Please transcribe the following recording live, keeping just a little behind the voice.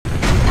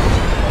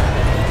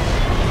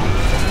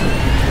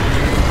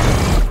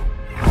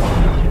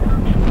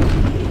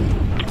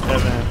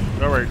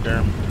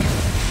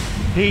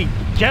Hey,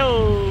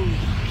 yo,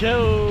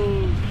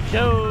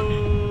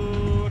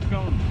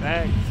 welcome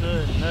back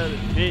to another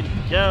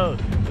video.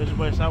 This is your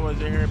boy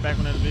Sqauds in here, back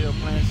on another video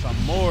playing some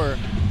more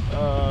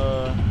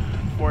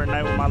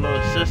Fortnite with my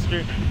little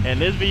sister. And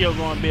this video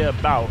going to be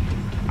about,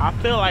 I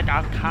feel like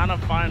I kind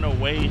of find a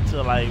way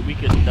to, like, we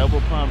could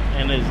double pump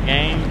in this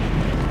game.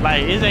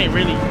 Like, it ain't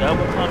really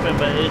double pumping,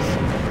 but it's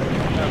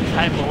a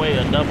type of way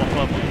of double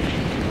pumping.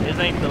 This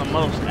ain't the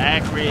most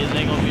accurate, it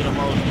ain't gonna be the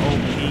most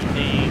OP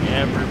thing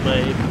ever, but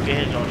if you can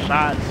hit your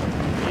shots,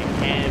 it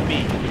can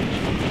be.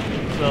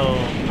 So,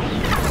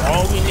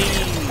 all we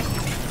need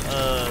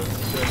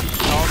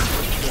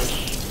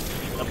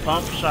the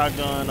pump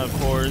shotgun, of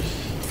course,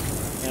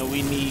 and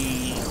we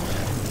need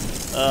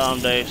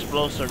the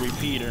explosive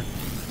repeater.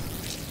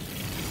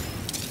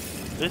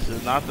 This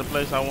is not the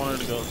place I wanted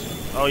to go to.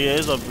 Oh yeah,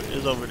 it's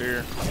over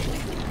there.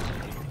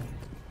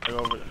 Like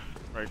over there,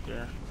 right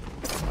there.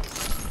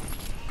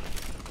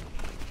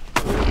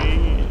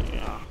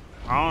 Yeah.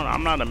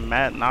 I'm not a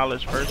mad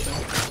knowledge person.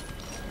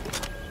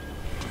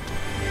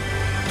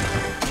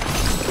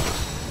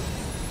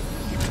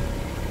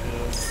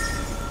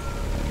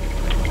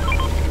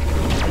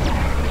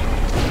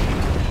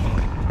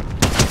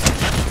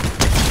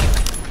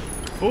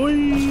 Boy,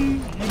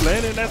 you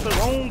landed at the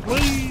wrong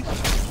place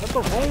at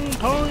the wrong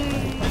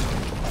time.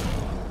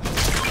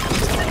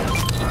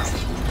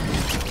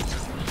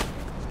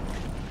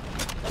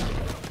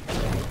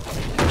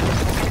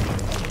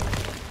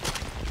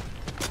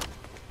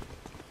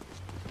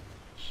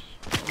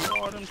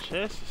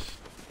 Chests.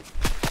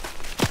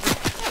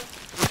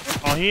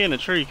 Oh, he in the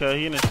tree, cuz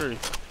he in the tree.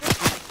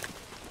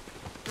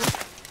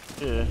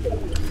 Yeah.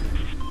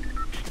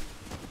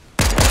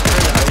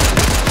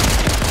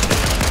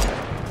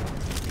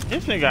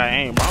 This nigga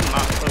aim, but I'm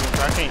not fucking,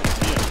 I can't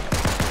see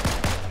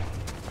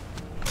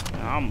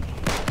him.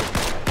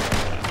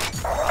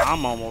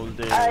 I'm almost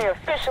dead. I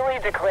officially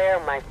declare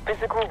my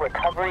physical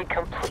recovery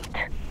complete.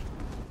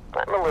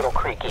 I'm a little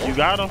creaky. You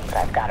got him? But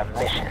I've got a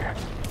mission.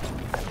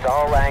 That's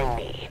all I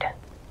need.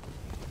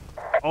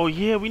 Oh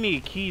yeah, we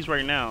need keys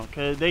right now,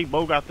 cause they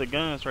both got the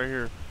guns right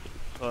here.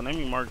 So let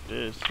me mark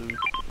this too.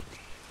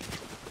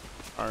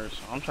 Alright,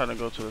 so I'm trying to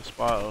go to the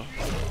spot.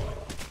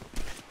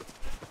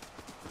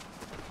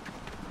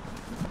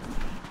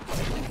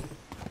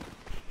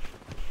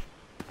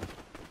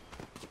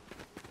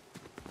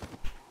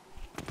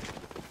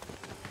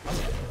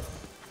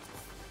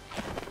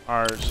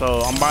 Alright,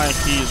 so I'm buying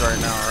keys right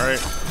now,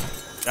 alright?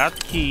 Got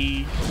the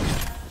keys.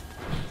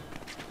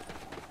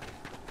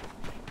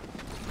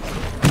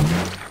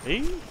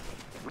 Hey.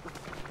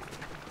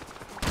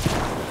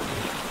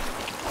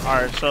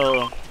 Alright,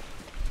 so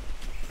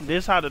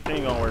this how the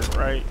thing gonna work,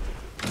 right?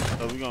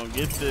 So we gonna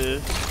get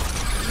this.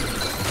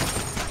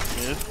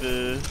 Get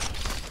this.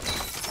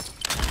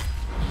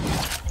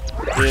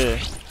 Yeah.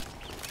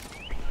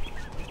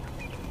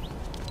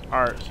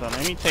 Alright, so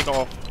let me take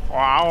off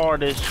all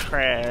this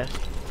trash.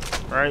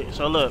 Right?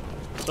 So look,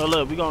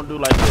 we gonna do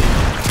like this.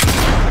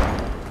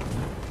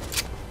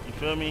 You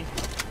feel me?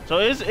 So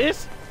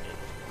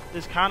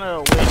it's kind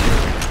of a way,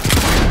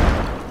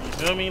 you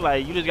feel me?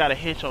 Like, you just gotta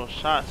hit your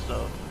shots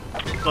though.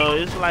 So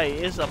it's like,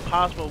 it's a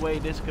possible way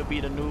this could be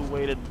the new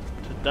way to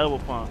double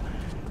pump.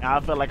 And I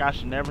feel like I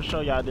should never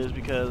show y'all this,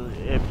 because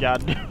if y'all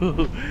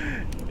do,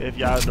 if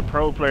y'all, the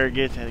pro player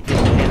gets into this,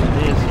 you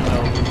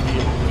know,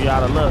 we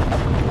out of luck.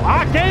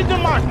 I gave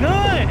them my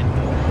gun!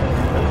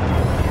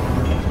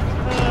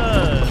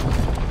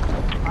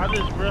 I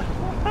just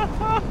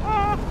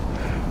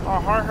my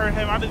heart hurt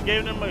him. I just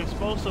gave them an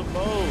explosive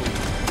bow.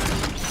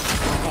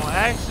 On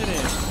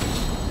accident.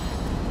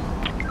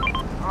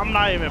 I'm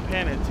not even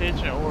paying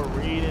attention or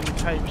reading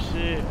type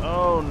shit.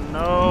 Oh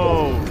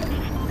no.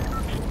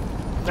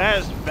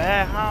 That's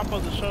bad. How am I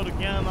supposed to show the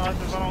gun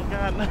off if I don't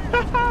got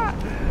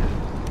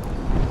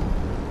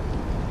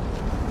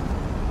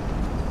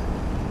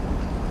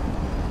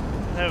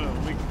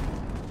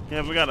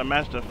nothing? We gotta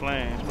match the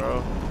flames,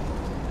 bro.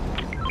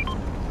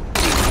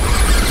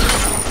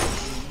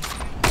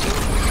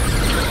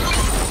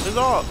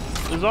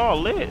 It's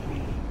all lit.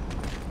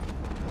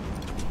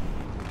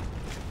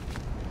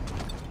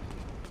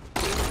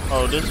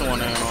 Oh, this one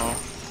ain't on.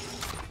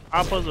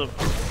 I'm supposed to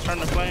turn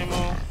the flame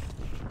on.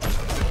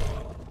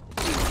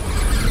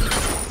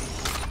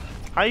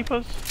 How you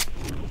supposed to?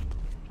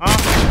 Huh?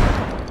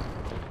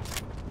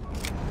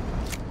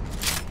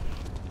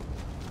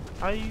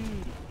 How you?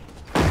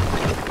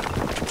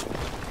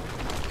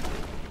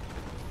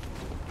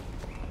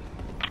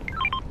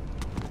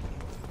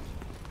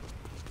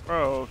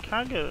 Bro, can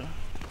I get?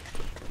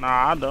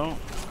 Nah, I don't.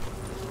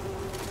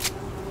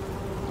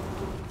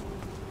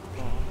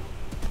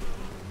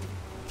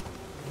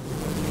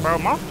 Bro,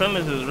 my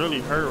feelings is really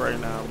hurt right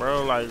now,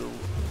 bro. Like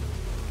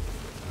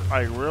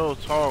real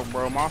talk,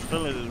 bro. My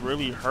feelings is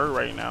really hurt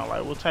right now.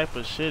 Like, what type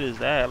of shit is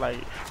that? Like,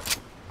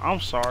 I'm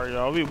sorry,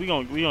 y'all. We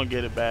gonna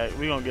get it back.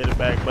 We gonna get it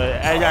back. But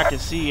as y'all can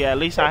see, at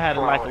least I had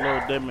like a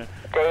little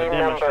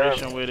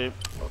demonstration with it.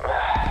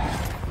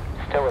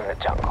 Still in the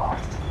jungle.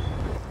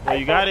 Well,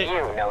 you got it? You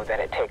know that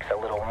it takes a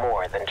little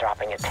more than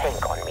dropping a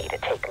tank on me to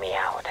take me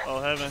out.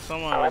 Oh, heaven,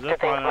 someone I'll was have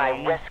to thank my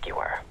on me.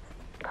 rescuer.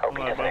 Hope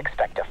he Alright, doesn't bro.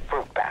 expect a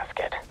fruit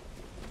basket.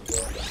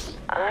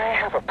 I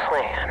have a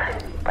plan,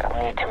 but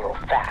I'll need to move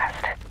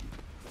fast.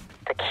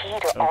 The key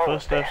to Some all of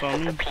footsteps this on is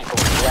me. the people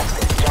who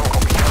left this jungle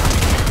behind.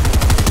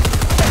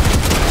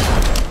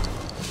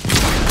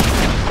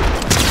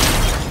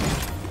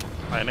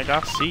 Like,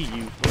 nigga, I see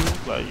you, fool.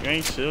 Like, you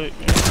ain't shit,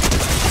 man.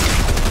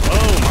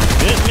 Oh, my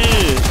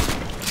goodness.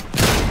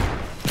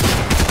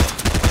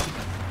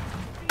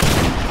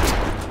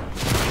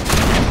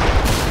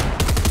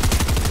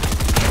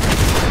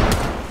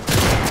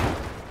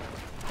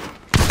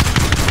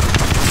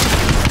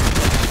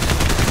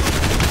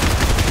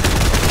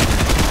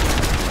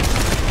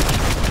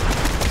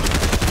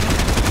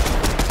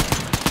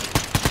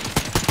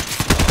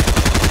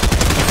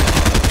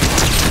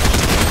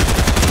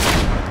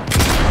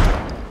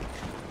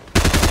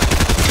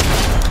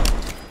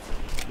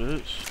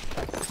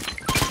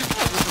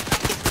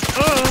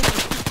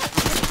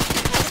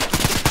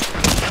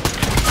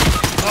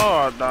 Oh,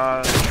 I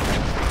died.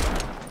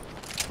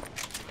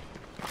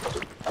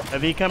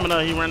 If he coming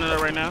up, he running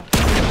up right now.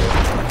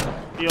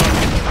 He on me.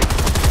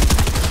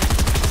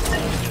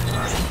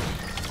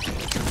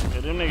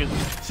 Yeah, them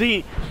niggas.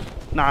 See,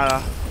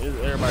 nah,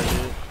 everybody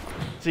did.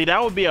 See,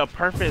 that would be a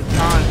perfect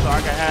time so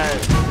I could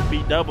have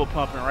be double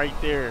pumping right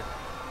there.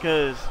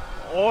 Cause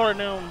all of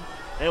them,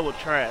 they were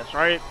trash,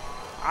 right?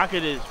 I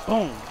could just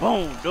boom,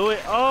 boom, do it.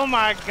 Oh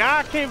my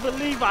God, I can't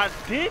believe I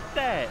did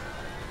that.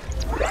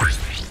 My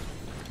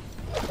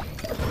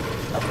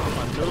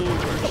dude,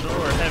 for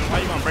sure. Heaven, why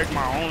you gonna break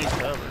my own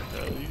cover?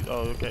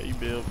 Oh, okay, you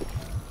build.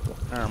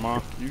 Never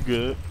mind, you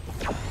good.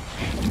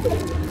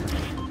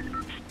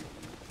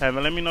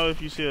 Heaven, let me know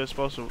if you see a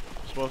supposed to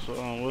what's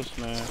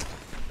the name?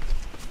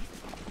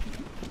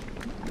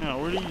 Yeah,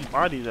 where these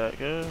bodies at,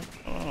 girl?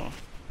 Oh.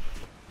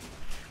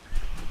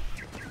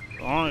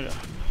 Oh, yeah.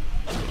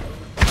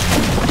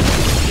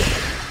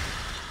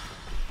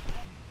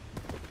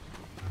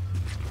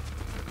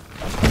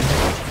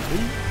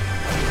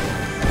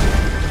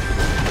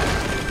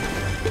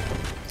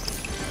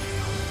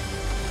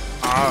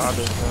 I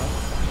did that.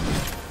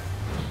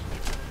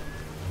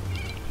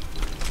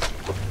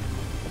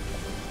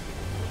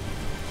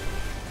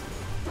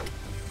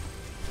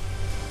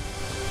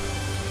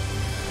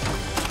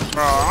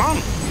 Bro,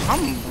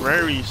 I'm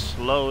very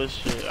slow as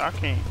shit. I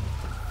can't.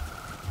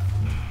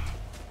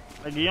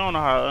 Like, you don't know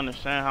how to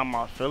understand how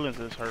my feelings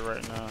is hurt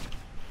right now.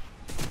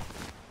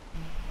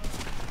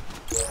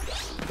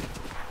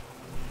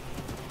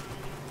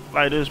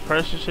 Like, this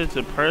pressure shit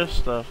to press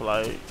stuff,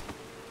 like,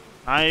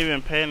 I ain't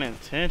even paying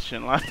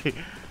attention. Like,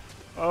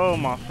 oh,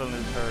 my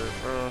feelings hurt,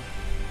 bro.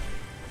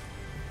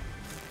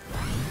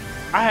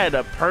 I had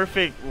a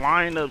perfect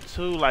lineup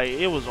too. Like,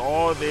 it was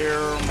all there,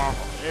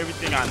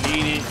 everything I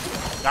needed.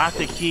 Got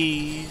the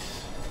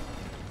keys.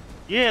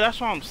 Yeah,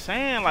 that's what I'm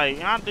saying.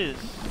 Like, I just.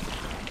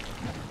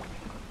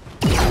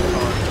 I'm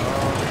sorry,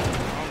 dog.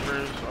 I'm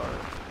very sorry.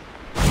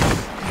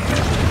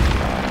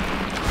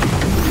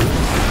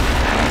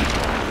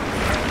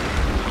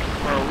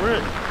 Bro,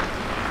 Rick.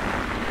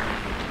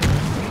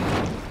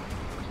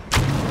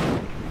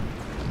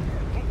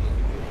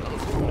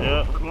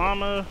 Yep,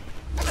 llama.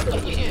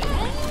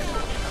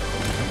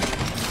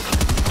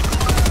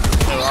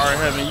 Alright,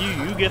 Heaven,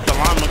 you get the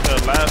llama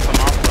because last time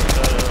I fucked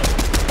up.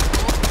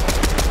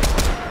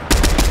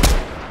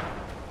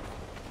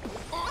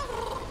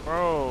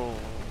 Bro,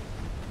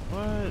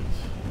 what?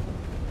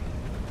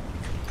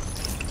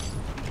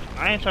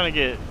 I ain't trying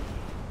to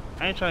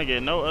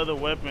get no other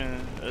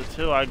weapon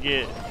until I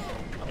get,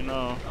 you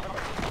know.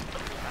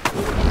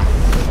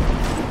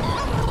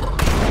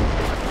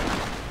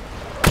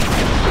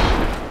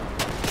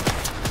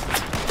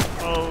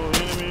 Oh,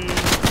 enemy.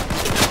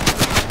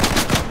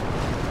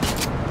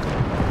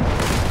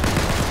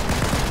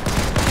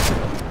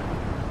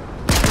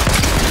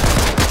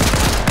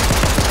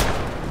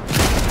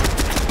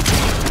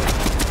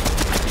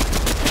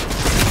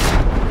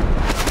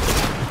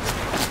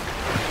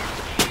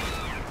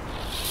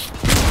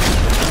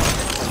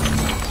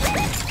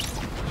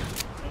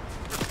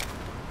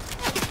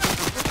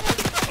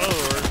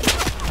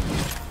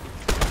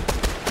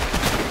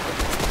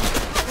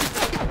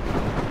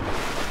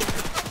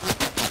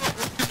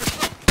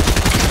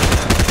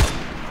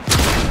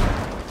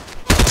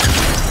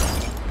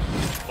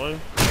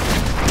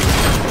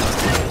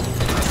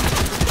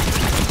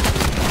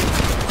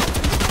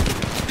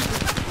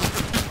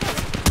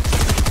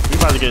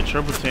 Get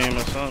triple team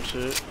or some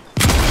shit.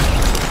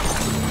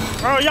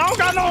 Bro, y'all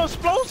got no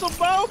explosive,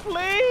 bro,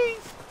 please.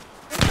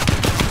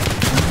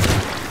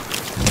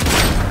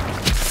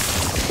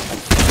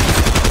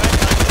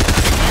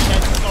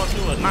 That's gonna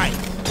do a night.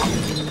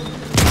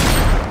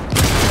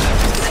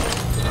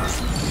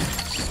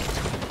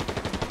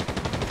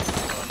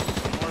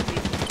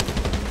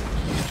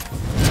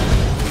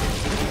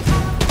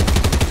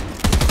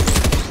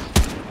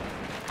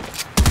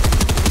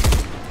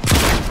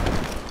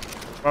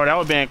 Bro, that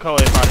would be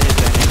cold if I hit that.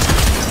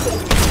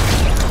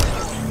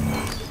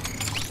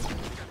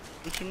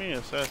 you mean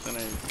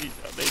assassinate?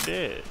 They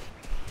dead.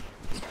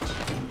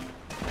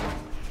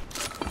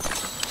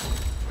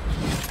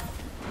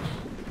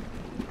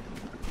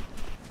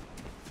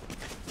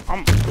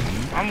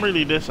 I'm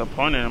really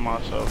disappointed in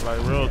myself, like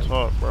real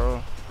talk,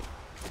 bro.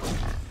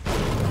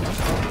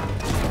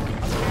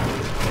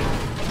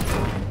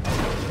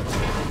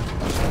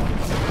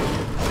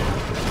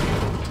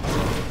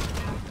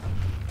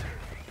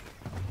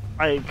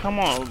 Like, come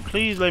on,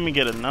 please let me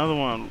get another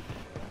one.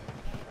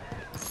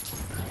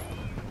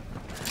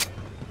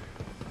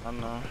 I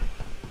know.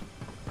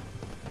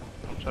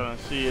 I'm trying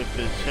to see if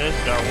his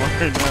chest got one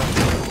or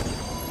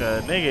not.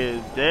 That nigga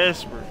is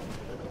desperate.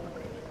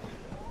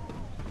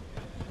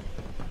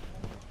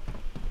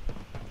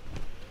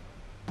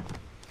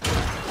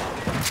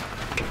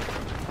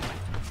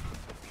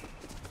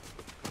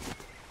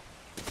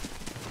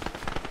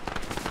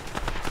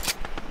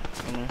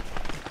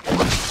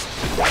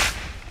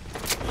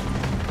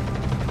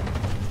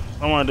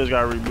 Someone just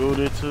got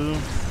rebooted too.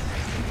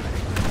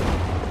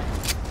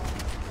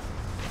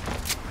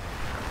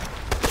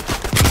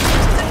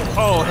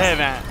 Oh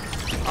heaven!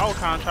 I was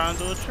kind of trying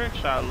to do a trick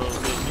shot a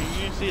little bit.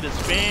 You see the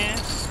spin?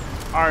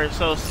 All right,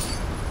 so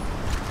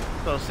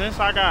since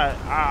I got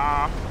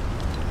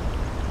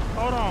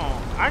hold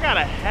on, I got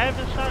a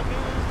heavy shotgun.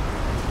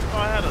 So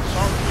I had a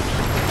sharp.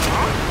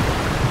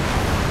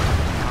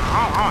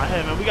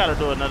 Heaven, we gotta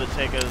do another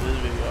take of this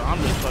video. I'm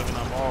just fucking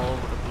up all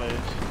over the place.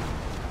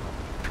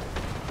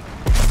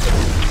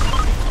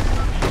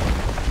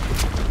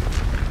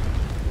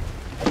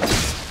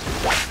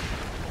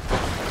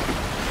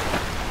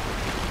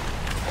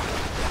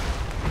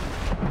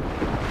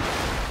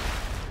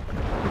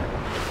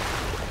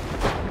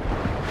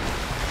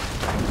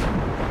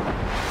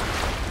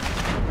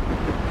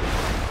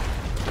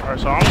 Alright,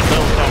 so I'm gonna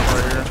double jump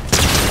right here.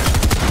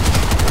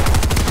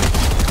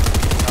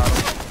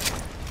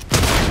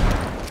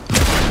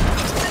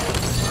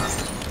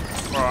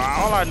 Bro,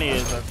 all I need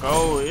is a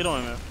gold. It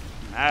don't even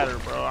matter,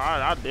 bro.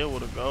 I deal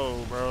with a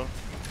gold, bro.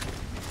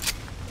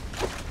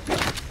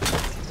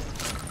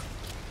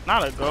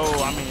 Not a gold,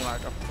 I mean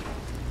like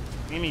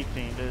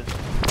anything. Just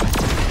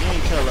any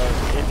color.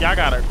 If y'all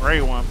got a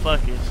gray one,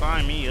 fuck it,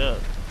 sign me up.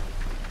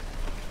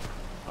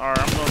 Alright,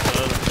 I'm going to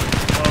the other.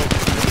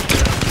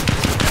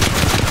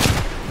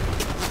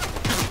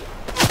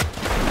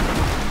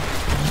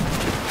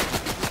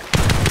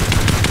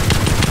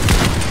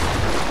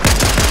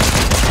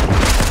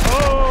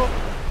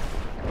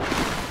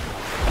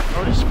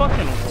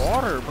 Fucking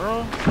water,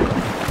 bro.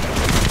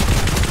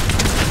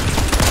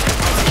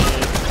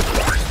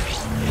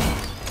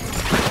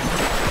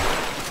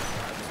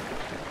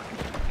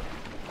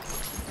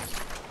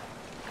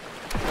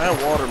 That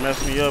water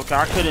messed me up, 'cause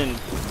I couldn't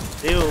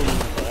deal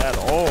at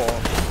all.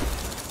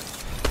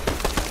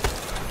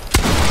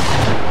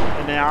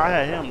 And then I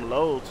had him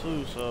low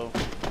too, so.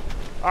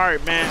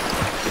 Alright, man.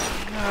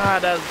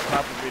 That's the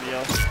top of the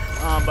video.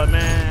 But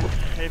man,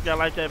 if y'all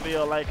like that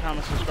video, like,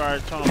 comment,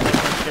 subscribe, turn on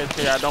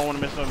notifications. I don't want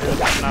to miss no videos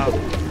coming out.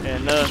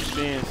 And enough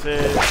being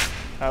said,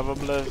 have a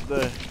blessed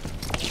day.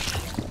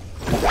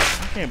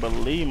 I can't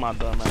believe my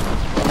dumb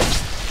ass, bro.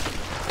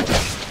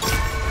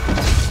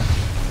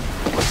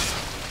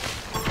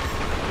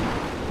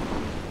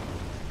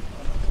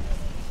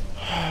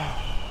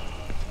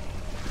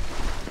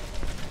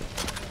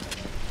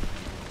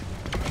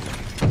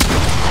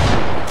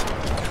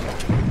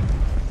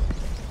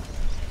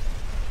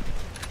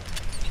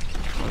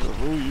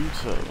 Who you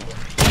tell?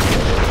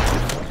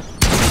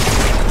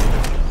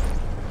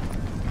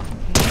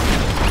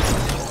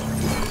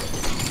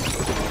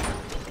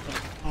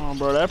 Oh,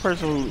 bro, that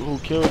person who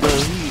killed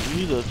us,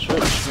 he's a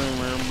trick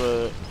streamer,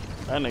 but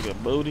that nigga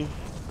booty.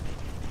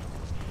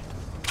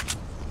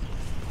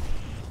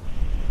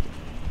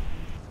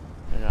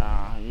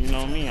 Yeah, you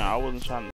know me, I wasn't trying to.